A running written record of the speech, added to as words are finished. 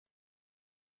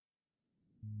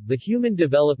The Human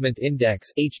Development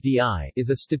Index (HDI)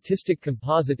 is a statistic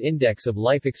composite index of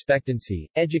life expectancy,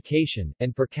 education,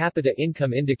 and per capita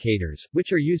income indicators,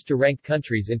 which are used to rank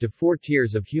countries into four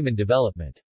tiers of human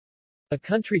development. A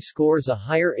country scores a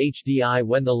higher HDI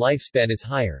when the lifespan is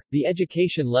higher, the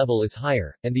education level is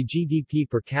higher, and the GDP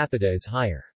per capita is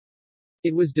higher.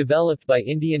 It was developed by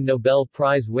Indian Nobel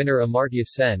Prize winner Amartya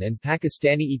Sen and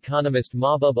Pakistani economist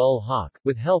Mahbub-ul-Haq,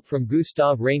 with help from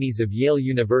Gustav Reines of Yale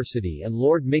University and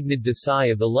Lord Meghnad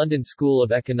Desai of the London School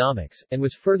of Economics, and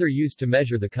was further used to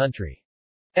measure the country's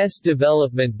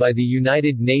development by the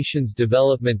United Nations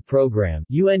Development Programme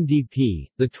 (UNDP).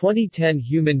 The 2010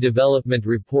 Human Development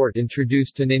Report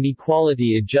introduced an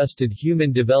Inequality-Adjusted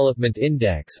Human Development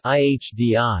Index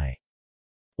 (IHDI).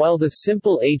 While the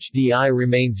simple HDI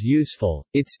remains useful,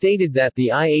 it stated that the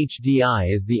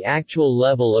IHDI is the actual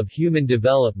level of human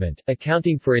development,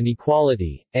 accounting for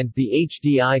inequality, and the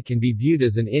HDI can be viewed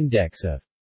as an index of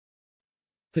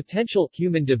potential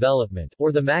human development,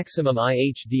 or the maximum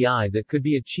IHDI that could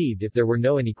be achieved if there were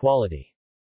no inequality.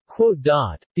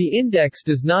 The index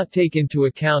does not take into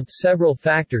account several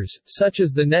factors, such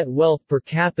as the net wealth per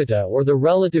capita or the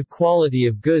relative quality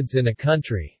of goods in a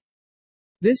country.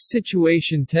 This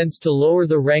situation tends to lower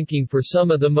the ranking for some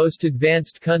of the most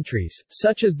advanced countries,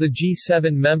 such as the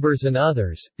G7 members and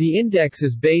others. The index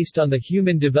is based on the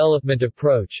Human Development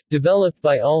Approach, developed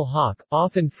by ul-Haq,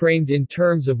 often framed in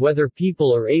terms of whether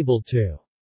people are able to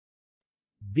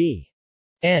be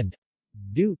and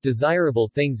do desirable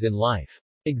things in life.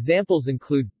 Examples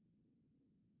include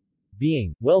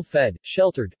being well-fed,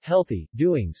 sheltered, healthy,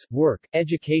 doings, work,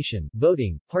 education,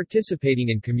 voting, participating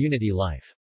in community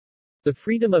life. The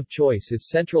freedom of choice is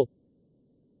central.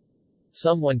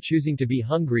 Someone choosing to be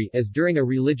hungry, as during a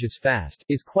religious fast,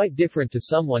 is quite different to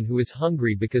someone who is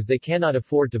hungry because they cannot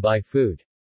afford to buy food.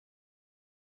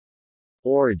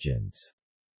 Origins.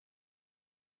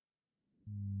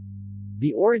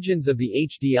 The origins of the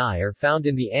HDI are found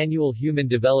in the annual Human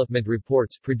Development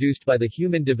Reports produced by the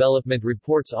Human Development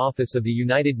Reports Office of the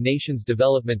United Nations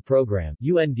Development Programme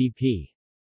 (UNDP).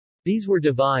 These were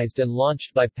devised and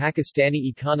launched by Pakistani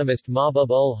economist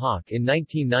Mahbub-ul-Haq in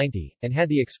 1990, and had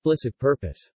the explicit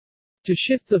purpose to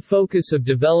shift the focus of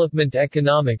development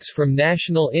economics from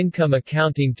national income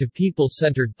accounting to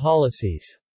people-centered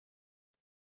policies.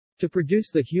 To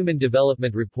produce the Human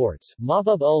Development Reports,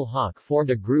 Mahbub-ul-Haq formed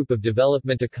a group of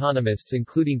development economists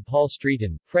including Paul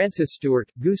Streeton, Francis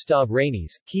Stewart, Gustav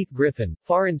Reines, Keith Griffin,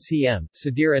 Faran C.M.,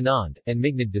 Sudhir Anand, and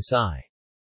Meghnad Desai.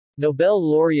 Nobel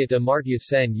laureate Amartya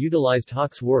Sen utilized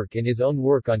Haq's work in his own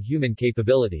work on human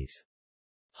capabilities.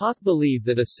 Haq believed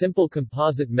that a simple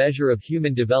composite measure of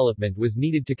human development was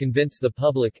needed to convince the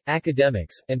public,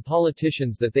 academics, and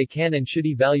politicians that they can and should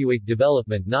evaluate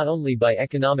development not only by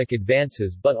economic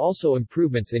advances but also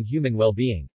improvements in human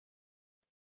well-being.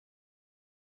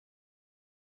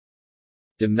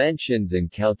 Dimensions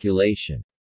and calculation.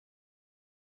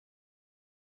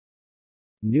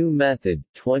 New method,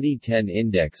 2010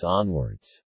 index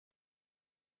onwards.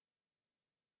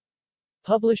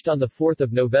 Published on 4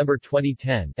 November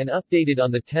 2010, and updated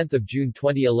on 10 June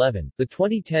 2011, the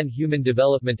 2010 Human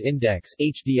Development Index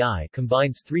 (HDI)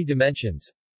 combines three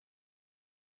dimensions: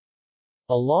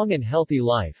 a long and healthy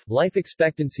life, life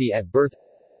expectancy at birth;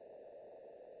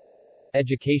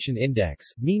 education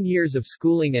index, mean years of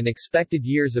schooling and expected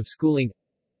years of schooling;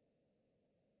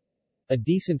 a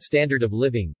decent standard of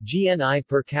living, GNI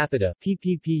per capita,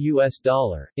 PPP US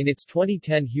dollar. In its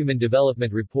 2010 Human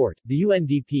Development Report, the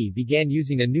UNDP began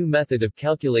using a new method of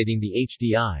calculating the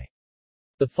HDI.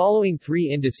 The following three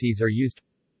indices are used.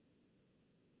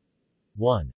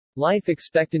 1. Life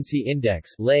Expectancy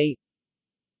Index, LE,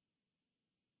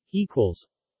 equals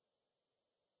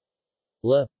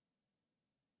LE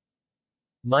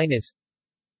minus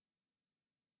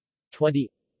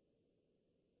 20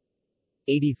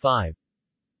 85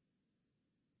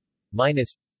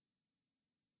 minus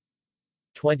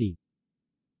 20.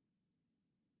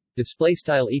 Display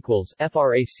style equals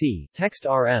frac text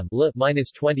rm le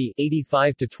minus 20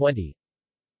 85 to 20.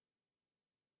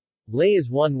 Le is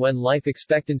 1 when life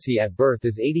expectancy at birth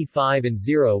is 85 and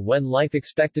 0 when life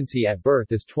expectancy at birth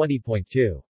is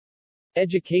 20.2.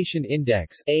 Education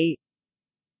index A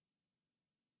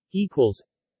equals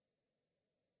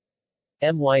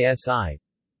MYSI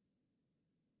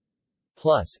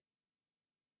plus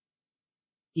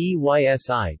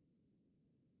EYSI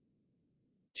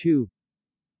 2.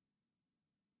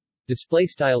 Display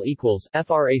style equals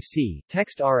frac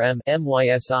text rm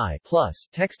MYSI plus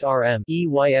text rm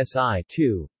EYSI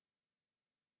 2.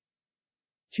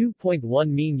 2.1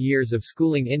 Mean Years of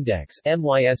Schooling Index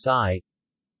MYSI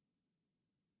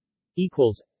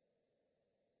equals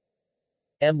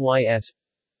MYS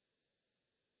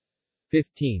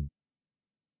 15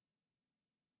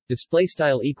 display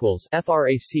style equals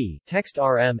frac text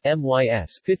rm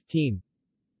MYS 15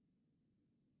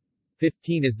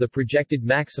 15 is the projected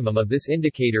maximum of this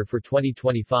indicator for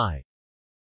 2025.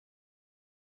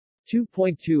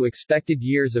 2.2 expected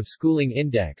years of schooling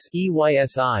index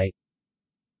EYSI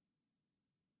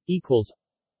equals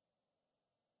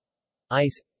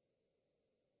ICE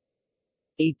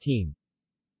 18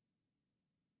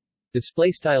 display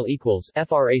style equals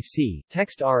frac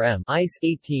text rm ICE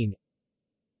 18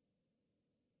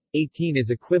 18 is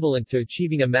equivalent to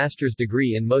achieving a master's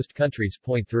degree in most countries.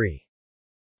 0.3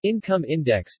 income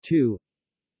index 2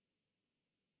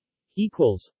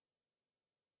 equals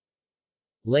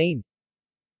lane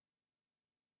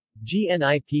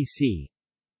GNIPC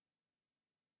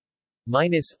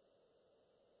minus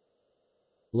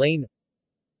lane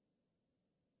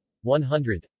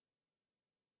 100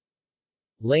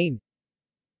 lane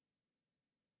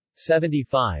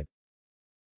 75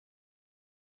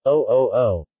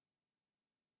 000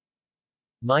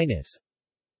 minus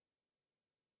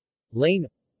lane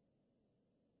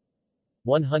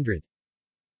 100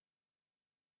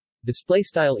 display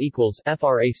style equals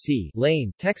frac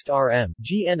lane text rm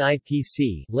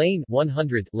GNIPC lane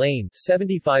 100 lane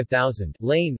 75,000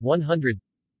 lane 100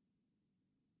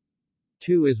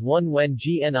 2 is 1 when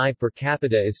GNI per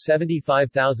capita is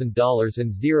 $75,000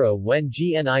 and 0 when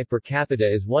GNI per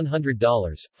capita is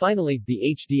 $100. Finally,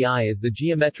 the HDI is the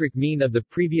geometric mean of the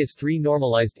previous three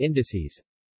normalized indices.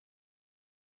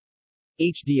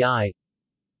 HDI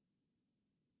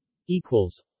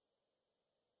equals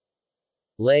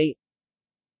lay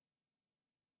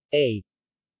A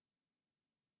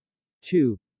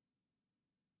 2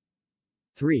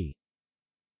 3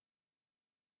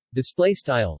 display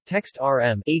style text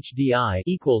rm HDI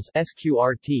equals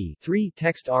sqrt 3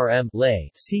 text rm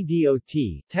lay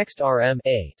CDOT text rm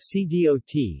A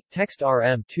CDOT text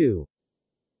rm 2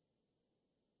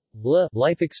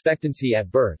 life expectancy at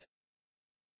birth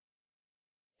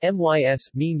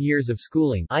MYS mean years of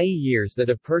schooling, i.e. years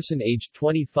that a person aged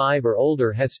 25 or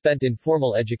older has spent in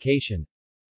formal education.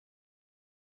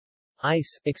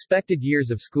 ICE expected years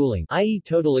of schooling, i.e.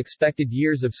 total expected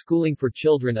years of schooling for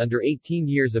children under 18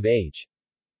 years of age.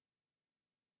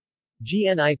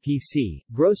 GNIPC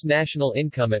gross national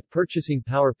income at purchasing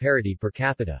power parity per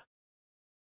capita.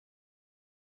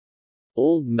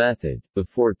 Old method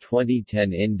before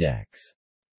 2010 index.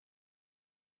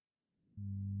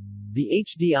 The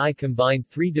HDI combined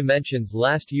three dimensions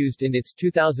last used in its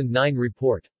 2009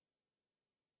 report.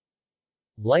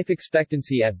 Life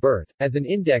expectancy at birth, as an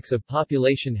index of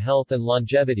population health and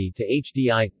longevity to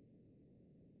HDI.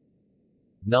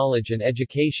 Knowledge and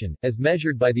education, as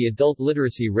measured by the adult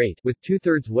literacy rate, with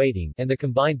 2/3 weighting, and the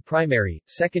combined primary,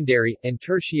 secondary, and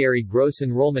tertiary gross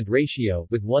enrollment ratio,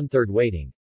 with 1/3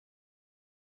 weighting.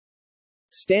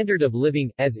 Standard of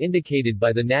living, as indicated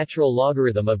by the natural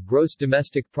logarithm of gross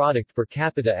domestic product per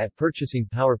capita at purchasing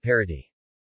power parity.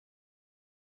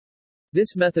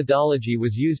 This methodology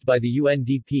was used by the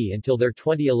UNDP until their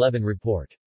 2011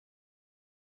 report.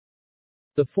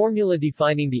 The formula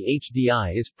defining the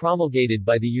HDI is promulgated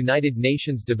by the United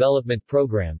Nations Development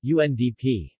Programme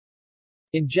UNDP.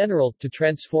 In general, to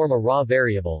transform a raw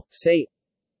variable, say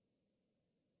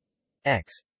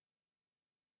x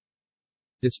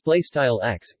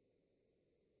x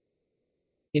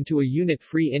into a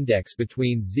unit-free index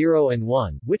between 0 and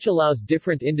 1, which allows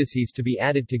different indices to be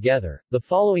added together. The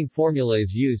following formula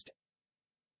is used: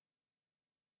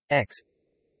 x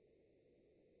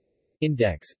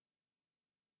index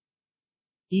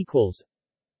equals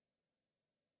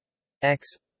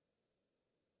x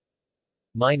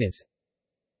minus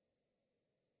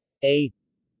a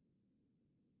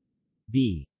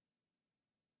b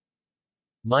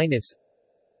minus a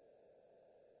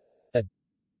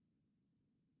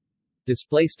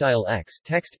display style x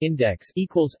text index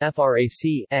equals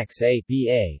frac x a b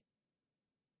a,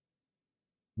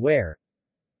 where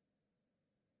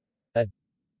a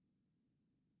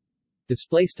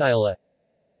display style a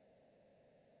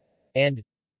and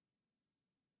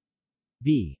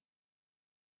b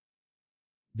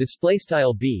display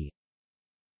style b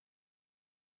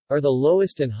are the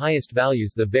lowest and highest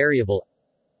values the variable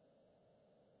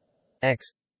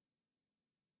x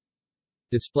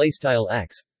display style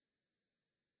x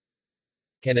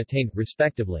can attain,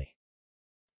 respectively.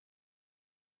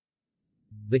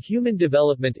 The Human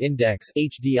Development Index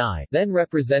 (HDI) then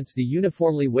represents the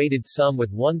uniformly weighted sum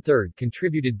with 1/3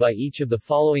 contributed by each of the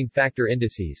following factor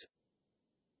indices.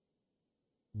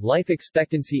 Life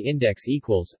Expectancy Index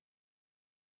equals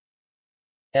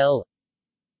L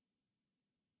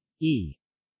E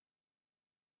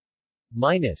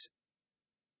minus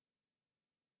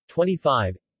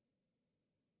 25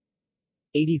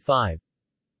 85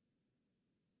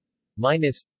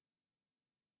 minus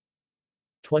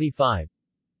 25.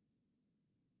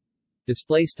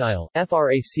 Display style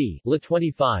frac la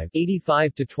 25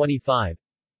 85 to 25.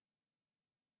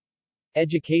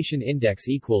 Education index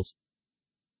equals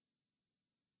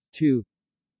 2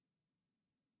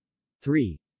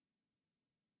 3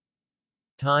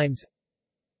 times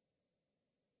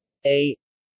a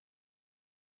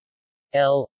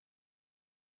l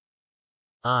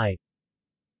I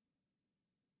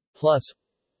plus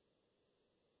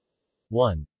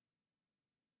 1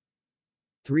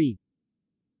 3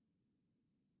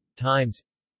 times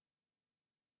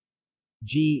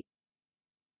G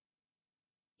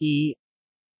E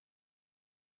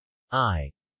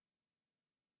I.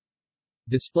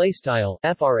 Display style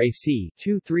frac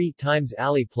 2 3 times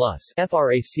ali plus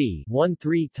frac 1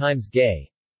 3 times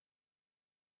gay.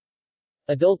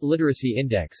 Adult literacy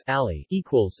index ali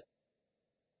equals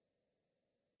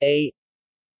a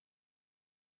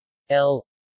l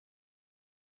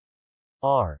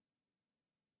r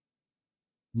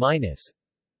minus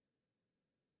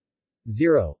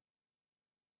 0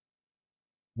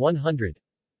 100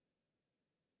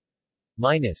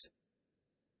 minus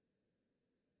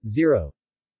 0.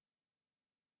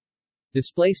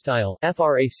 Display style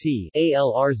frac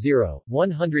ALR 0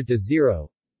 100 to 0.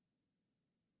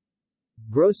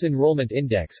 Gross enrollment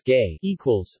index gay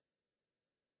equals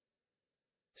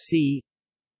C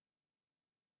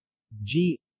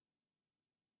G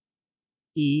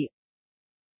E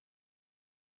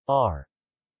R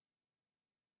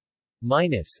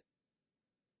minus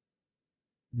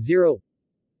 0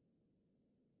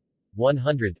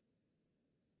 100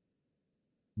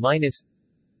 minus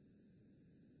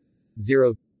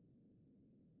 0.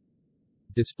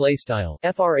 Display style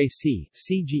frac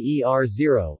CGER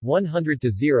 0 100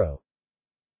 to 0.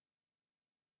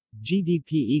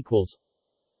 GDP equals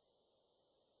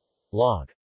log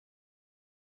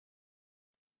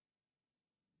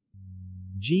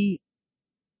G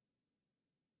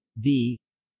D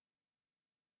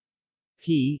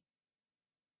P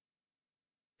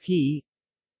P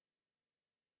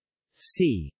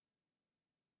C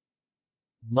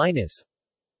minus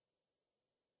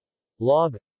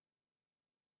log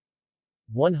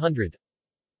 100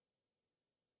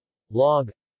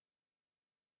 log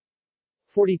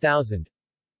 40,000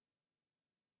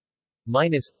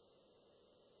 minus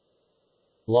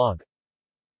log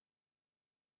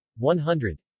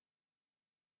 100.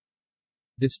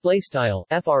 Display style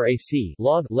frac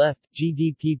log left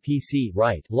GDPPC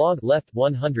right log left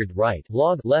 100 right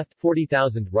log left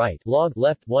 40,000 right log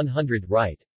left 100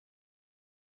 right.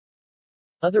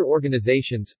 Other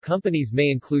organizations, companies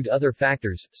may include other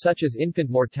factors, such as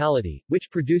infant mortality, which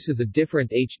produces a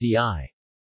different HDI.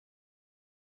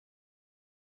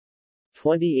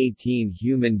 2018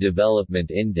 Human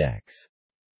Development Index.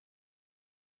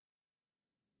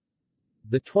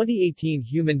 The 2018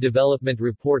 Human Development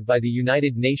Report by the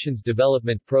United Nations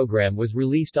Development Programme was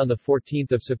released on 14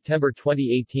 September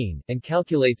 2018, and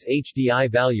calculates HDI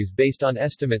values based on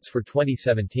estimates for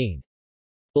 2017.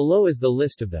 Below is the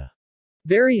list of the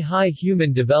very high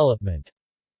human development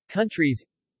countries.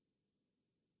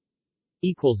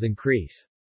 Increase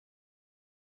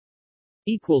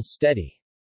steady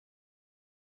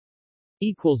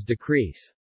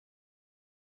decrease.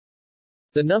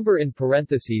 The number in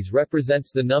parentheses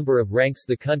represents the number of ranks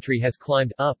the country has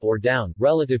climbed, up or down,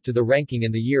 relative to the ranking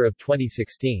in the year of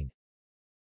 2016.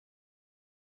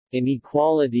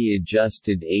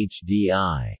 Inequality-adjusted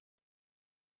HDI.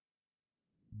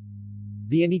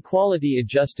 The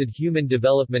Inequality-Adjusted Human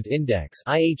Development Index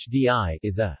 (IHDI)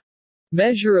 is a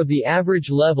measure of the average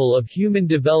level of human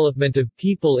development of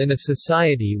people in a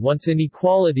society once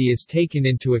inequality is taken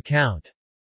into account.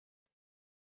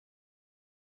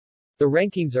 The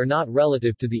rankings are not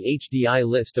relative to the HDI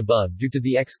list above due to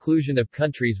the exclusion of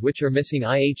countries which are missing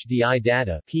IHDI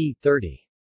data p. 30.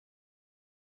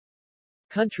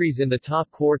 Countries in the top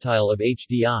quartile of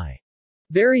HDI.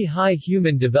 Very high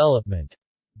human development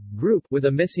group with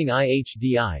a missing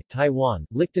IHDI: Taiwan,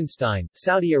 Liechtenstein,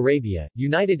 Saudi Arabia,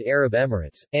 United Arab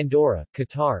Emirates, Andorra,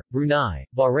 Qatar, Brunei,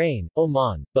 Bahrain,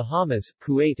 Oman, Bahamas,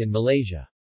 Kuwait and Malaysia.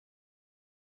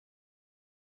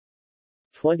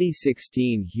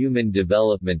 2016 Human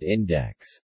Development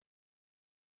Index.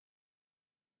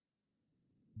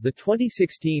 The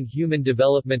 2016 Human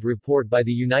Development Report by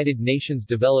the United Nations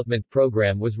Development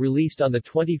Programme was released on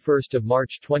 21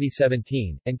 March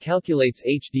 2017, and calculates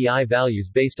HDI values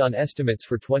based on estimates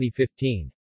for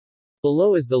 2015.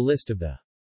 Below is the list of the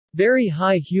very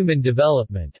high human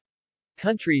development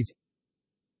countries.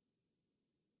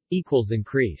 Equals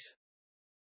increase.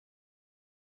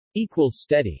 Equals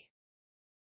steady.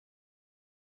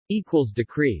 Equals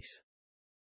decrease.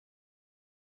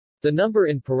 The number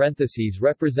in parentheses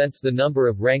represents the number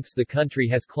of ranks the country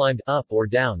has climbed, up or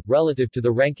down, relative to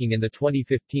the ranking in the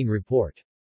 2015 report.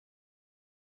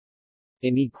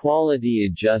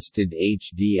 Inequality-adjusted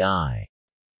HDI.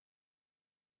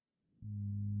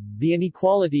 The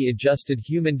Inequality-Adjusted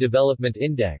Human Development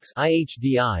Index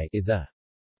 (IHDI) is a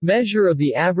measure of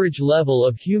the average level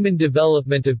of human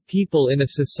development of people in a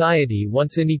society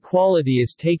once inequality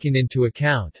is taken into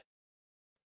account.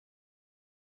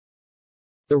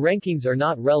 The rankings are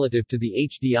not relative to the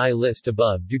HDI list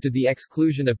above due to the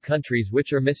exclusion of countries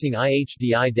which are missing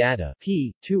IHDI data.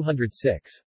 p.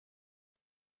 206.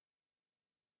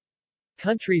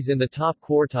 Countries in the top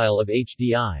quartile of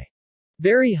HDI.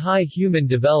 Very high human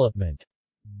development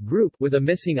group with a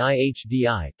missing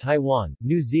IHDI: Taiwan,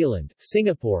 New Zealand,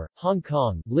 Singapore, Hong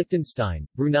Kong, Liechtenstein,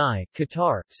 Brunei,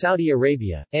 Qatar, Saudi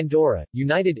Arabia, Andorra,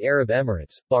 United Arab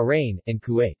Emirates, Bahrain, and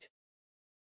Kuwait.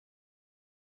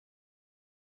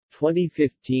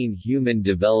 2015 Human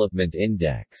Development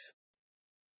Index.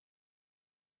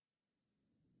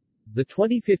 The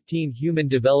 2015 Human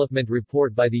Development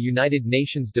Report by the United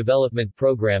Nations Development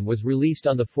Programme was released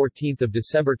on 14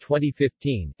 December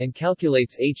 2015, and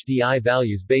calculates HDI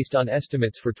values based on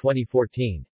estimates for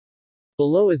 2014.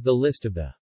 Below is the list of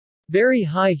the very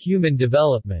high human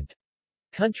development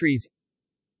countries.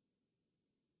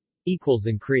 Equals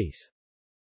increase.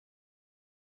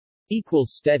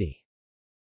 Equals steady.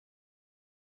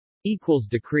 Equals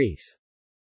decrease.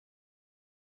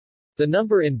 The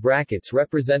number in brackets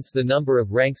represents the number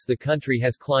of ranks the country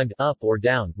has climbed, up or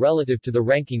down, relative to the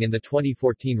ranking in the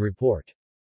 2014 report.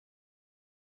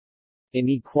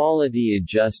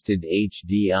 Inequality-adjusted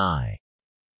HDI.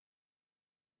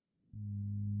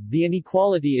 The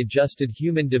Inequality-Adjusted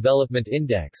Human Development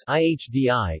Index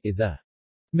 (IHDI) is a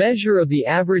measure of the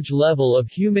average level of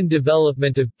human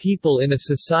development of people in a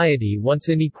society once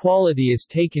inequality is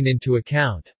taken into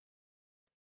account.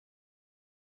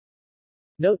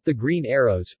 Note the green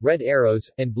arrows, red arrows,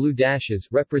 and blue dashes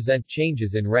represent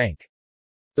changes in rank.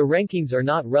 The rankings are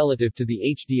not relative to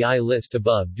the HDI list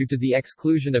above due to the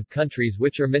exclusion of countries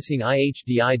which are missing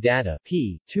IHDI data.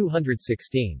 p.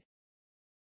 216.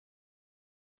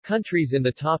 Countries in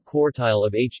the top quartile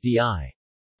of HDI.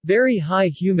 Very high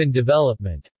human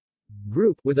development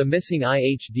group with a missing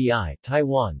IHDI: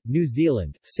 Taiwan, New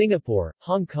Zealand, Singapore,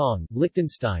 Hong Kong,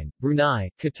 Liechtenstein, Brunei,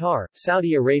 Qatar,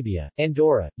 Saudi Arabia,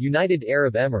 Andorra, United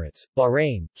Arab Emirates,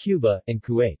 Bahrain, Cuba, and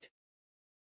Kuwait.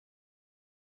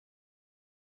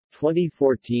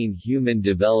 2014 Human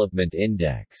Development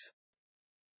Index.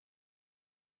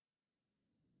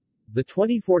 The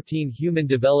 2014 Human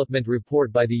Development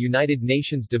Report by the United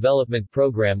Nations Development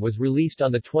Programme was released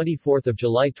on 24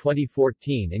 July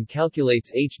 2014 and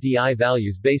calculates HDI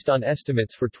values based on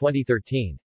estimates for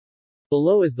 2013.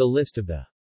 Below is the list of the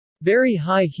very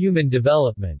high human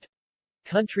development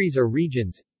countries or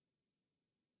regions.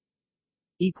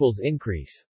 Equals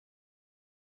increase.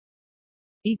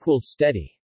 Equals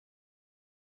steady.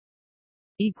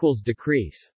 Equals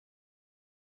decrease.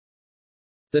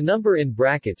 The number in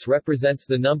brackets represents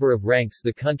the number of ranks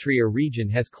the country or region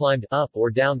has climbed, up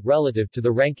or down, relative to the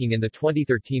ranking in the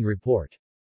 2013 report.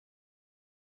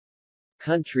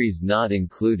 Countries not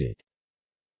included.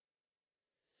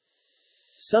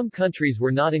 Some countries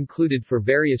were not included for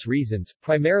various reasons,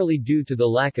 primarily due to the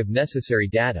lack of necessary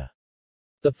data.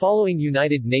 The following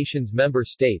United Nations member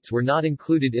states were not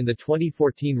included in the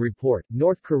 2014 report: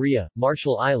 North Korea,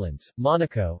 Marshall Islands,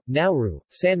 Monaco, Nauru,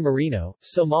 San Marino,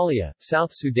 Somalia,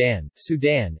 South Sudan,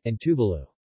 Sudan, and Tuvalu.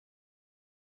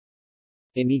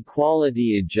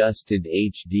 Inequality-adjusted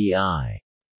HDI.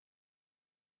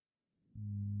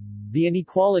 The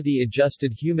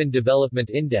Inequality-Adjusted Human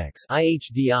Development Index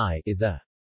 (IHDI) is a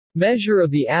measure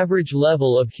of the average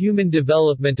level of human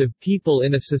development of people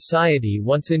in a society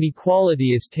once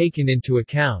inequality is taken into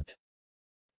account.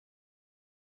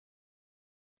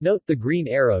 Note the green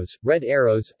arrows, red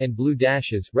arrows, and blue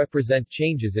dashes represent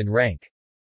changes in rank.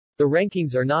 The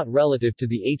rankings are not relative to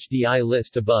the HDI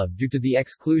list above due to the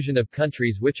exclusion of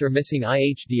countries which are missing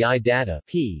IHDI data.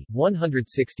 p.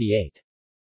 168.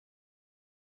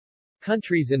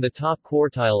 Countries in the top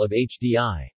quartile of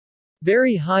HDI.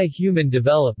 Very high human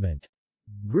development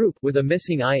group with a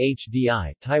missing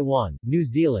IHDI: Taiwan, New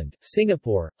Zealand,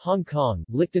 Singapore, Hong Kong,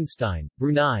 Liechtenstein,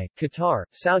 Brunei, Qatar,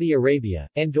 Saudi Arabia,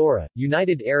 Andorra,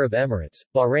 United Arab Emirates,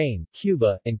 Bahrain,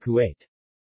 Cuba, and Kuwait.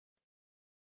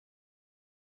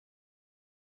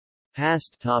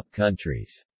 Past top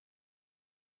countries.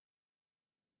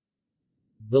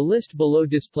 The list below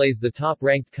displays the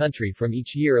top-ranked country from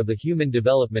each year of the Human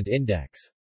Development Index.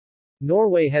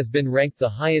 Norway has been ranked the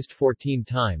highest 14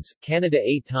 times, Canada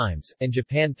 8 times, and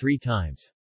Japan 3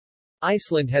 times.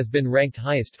 Iceland has been ranked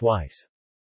highest twice.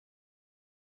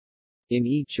 In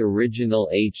each original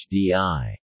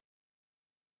HDI,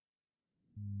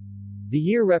 the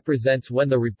year represents when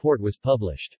the report was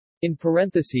published. In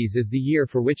parentheses is the year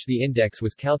for which the index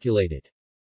was calculated.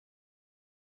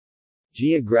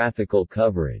 Geographical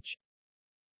coverage.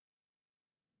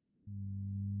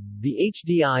 The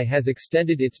HDI has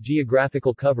extended its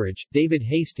geographical coverage. David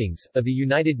Hastings, of the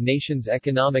United Nations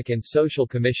Economic and Social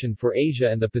Commission for Asia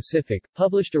and the Pacific,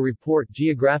 published a report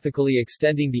geographically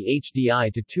extending the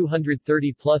HDI to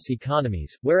 230-plus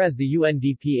economies, whereas the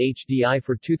UNDP HDI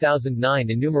for 2009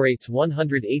 enumerates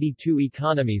 182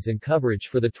 economies and coverage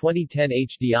for the 2010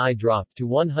 HDI dropped to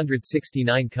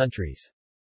 169 countries.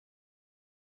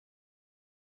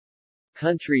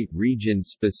 Country,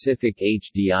 region-specific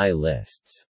HDI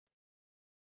lists.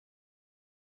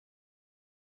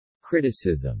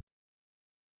 Criticism.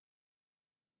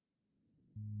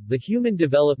 The Human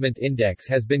Development Index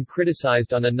has been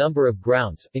criticized on a number of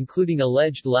grounds, including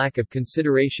alleged lack of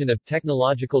consideration of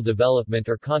technological development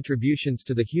or contributions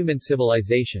to the human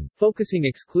civilization, focusing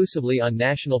exclusively on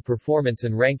national performance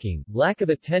and ranking, lack of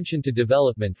attention to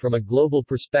development from a global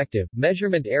perspective,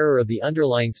 measurement error of the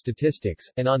underlying statistics,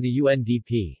 and on the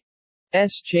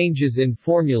UNDP's changes in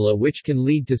formula which can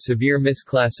lead to severe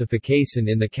misclassification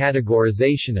in the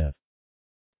categorization of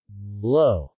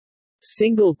low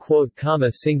single quote,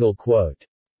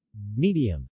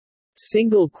 medium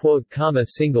single quote,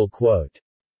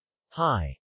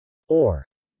 high or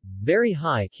very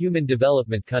high human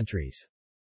development countries.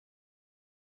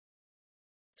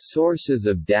 Sources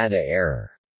of data error.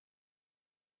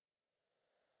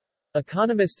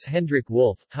 Economists Hendrik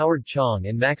Wolff, Howard Chong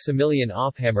and Maximilian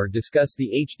Offhammer discuss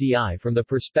the HDI from the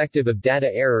perspective of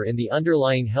data error in the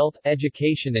underlying health,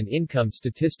 education and income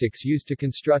statistics used to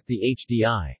construct the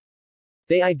HDI.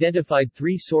 They identified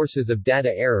three sources of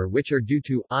data error which are due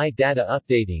to I. Data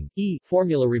updating, E.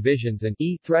 Formula revisions and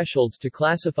E. Thresholds to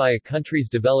classify a country's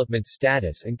development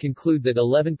status and conclude that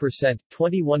 11%,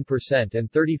 21%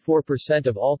 and 34%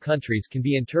 of all countries can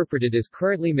be interpreted as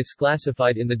currently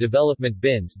misclassified in the development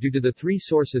bins due to the three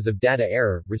sources of data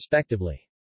error, respectively.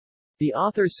 The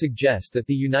authors suggest that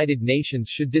the United Nations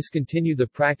should discontinue the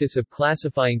practice of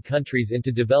classifying countries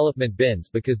into development bins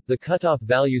because the cutoff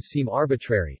values seem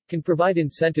arbitrary, can provide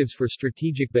incentives for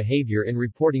strategic behavior in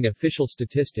reporting official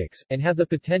statistics, and have the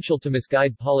potential to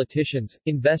misguide politicians,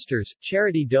 investors,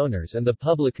 charity donors, and the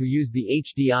public who use the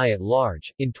HDI at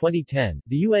large. In 2010,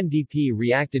 the UNDP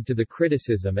reacted to the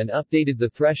criticism and updated the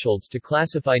thresholds to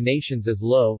classify nations as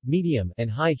low, medium,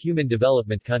 and high human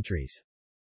development countries.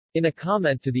 In a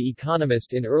comment to The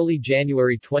Economist in early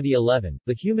January 2011,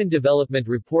 the Human Development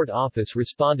Report Office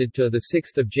responded to the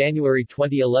 6 January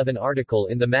 2011 article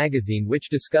in the magazine which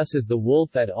discusses the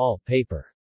Wolff et al.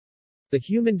 Paper. The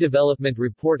Human Development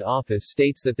Report Office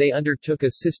states that they undertook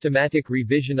a systematic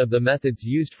revision of the methods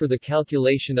used for the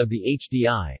calculation of the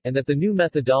HDI, and that the new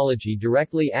methodology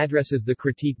directly addresses the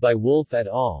critique by Wolff et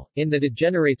al., in that it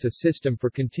generates a system for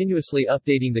continuously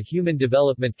updating the human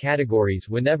development categories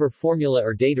whenever formula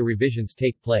or data revisions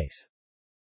take place.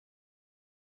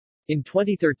 In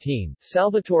 2013,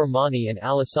 Salvatore Mani and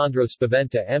Alessandro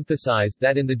Spaventa emphasized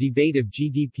that in the debate of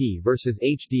GDP versus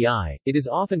HDI, it is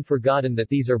often forgotten that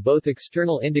these are both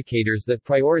external indicators that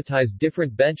prioritize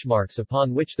different benchmarks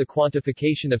upon which the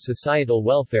quantification of societal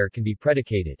welfare can be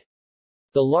predicated.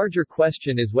 The larger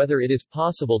question is whether it is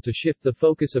possible to shift the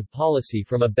focus of policy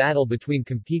from a battle between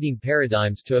competing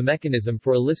paradigms to a mechanism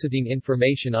for eliciting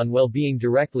information on well-being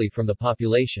directly from the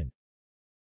population.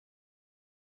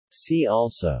 See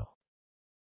also: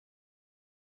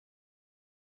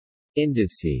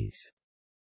 Indices.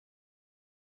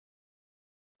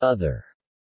 Other.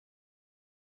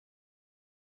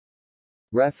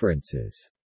 References.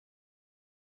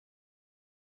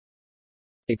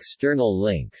 External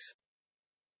links.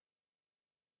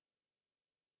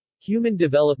 Human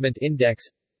Development Index,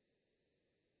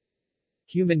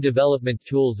 Human Development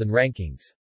Tools and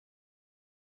Rankings.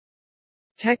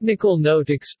 Technical note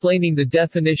explaining the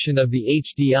definition of the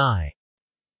HDI.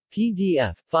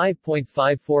 PDF,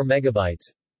 5.54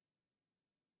 megabytes.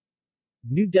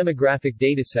 New demographic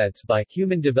datasets by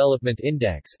Human Development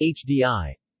Index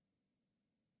 (HDI).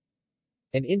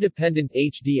 An independent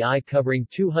HDI covering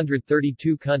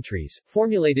 232 countries,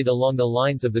 formulated along the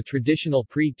lines of the traditional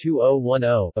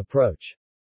pre-2010 approach.